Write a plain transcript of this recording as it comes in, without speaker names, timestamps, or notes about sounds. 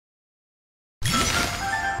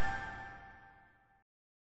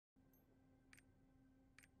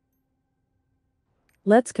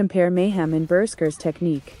Let's compare Mayhem and Berserker's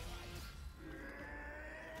technique.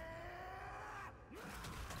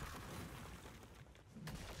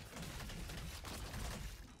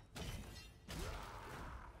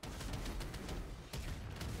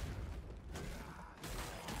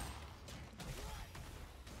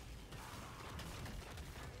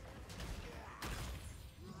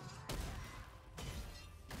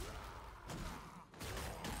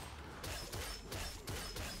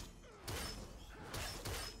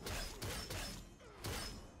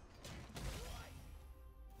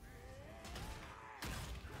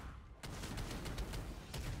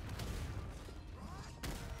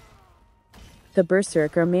 The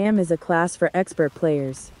Berserker Mayhem is a class for expert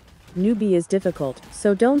players. Newbie is difficult,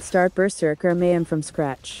 so don't start Berserker Mayhem from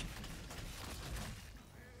scratch.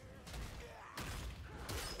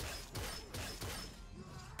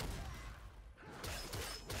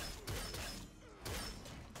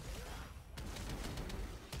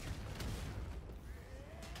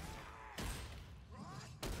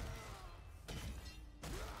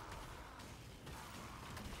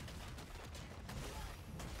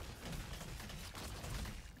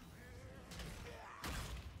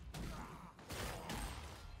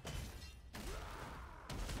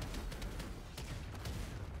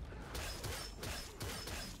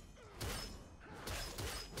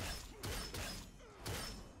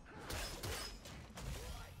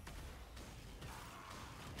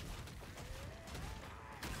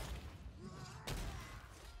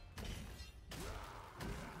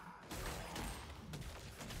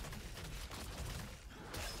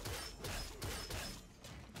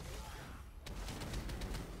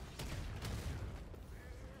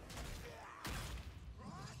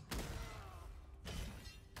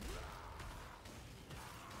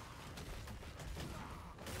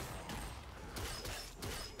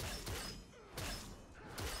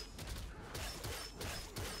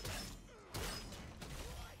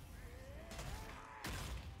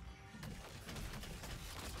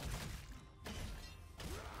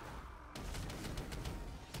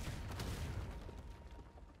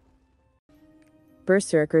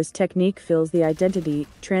 Berserker's technique fills the identity,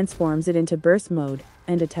 transforms it into burst mode,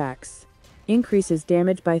 and attacks. Increases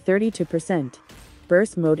damage by 32%.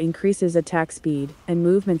 Burst mode increases attack speed and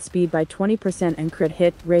movement speed by 20% and crit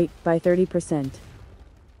hit rate by 30%.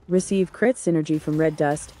 Receive crit synergy from Red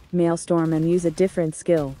Dust, Maelstrom, and use a different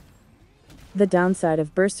skill. The downside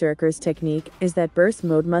of Berserker's technique is that burst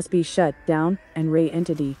mode must be shut down, and Ray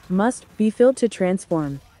entity must be filled to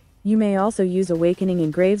transform. You may also use Awakening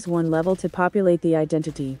in Graves 1 level to populate the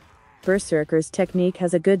identity. Berserker's technique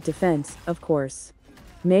has a good defense, of course.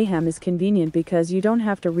 Mayhem is convenient because you don't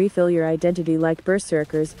have to refill your identity like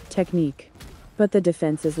Berserker's technique. But the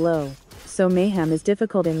defense is low, so Mayhem is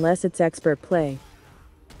difficult unless it's expert play.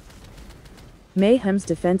 Mayhem's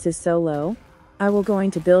defense is so low, I will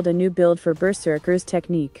going to build a new build for Berserker's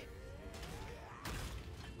technique.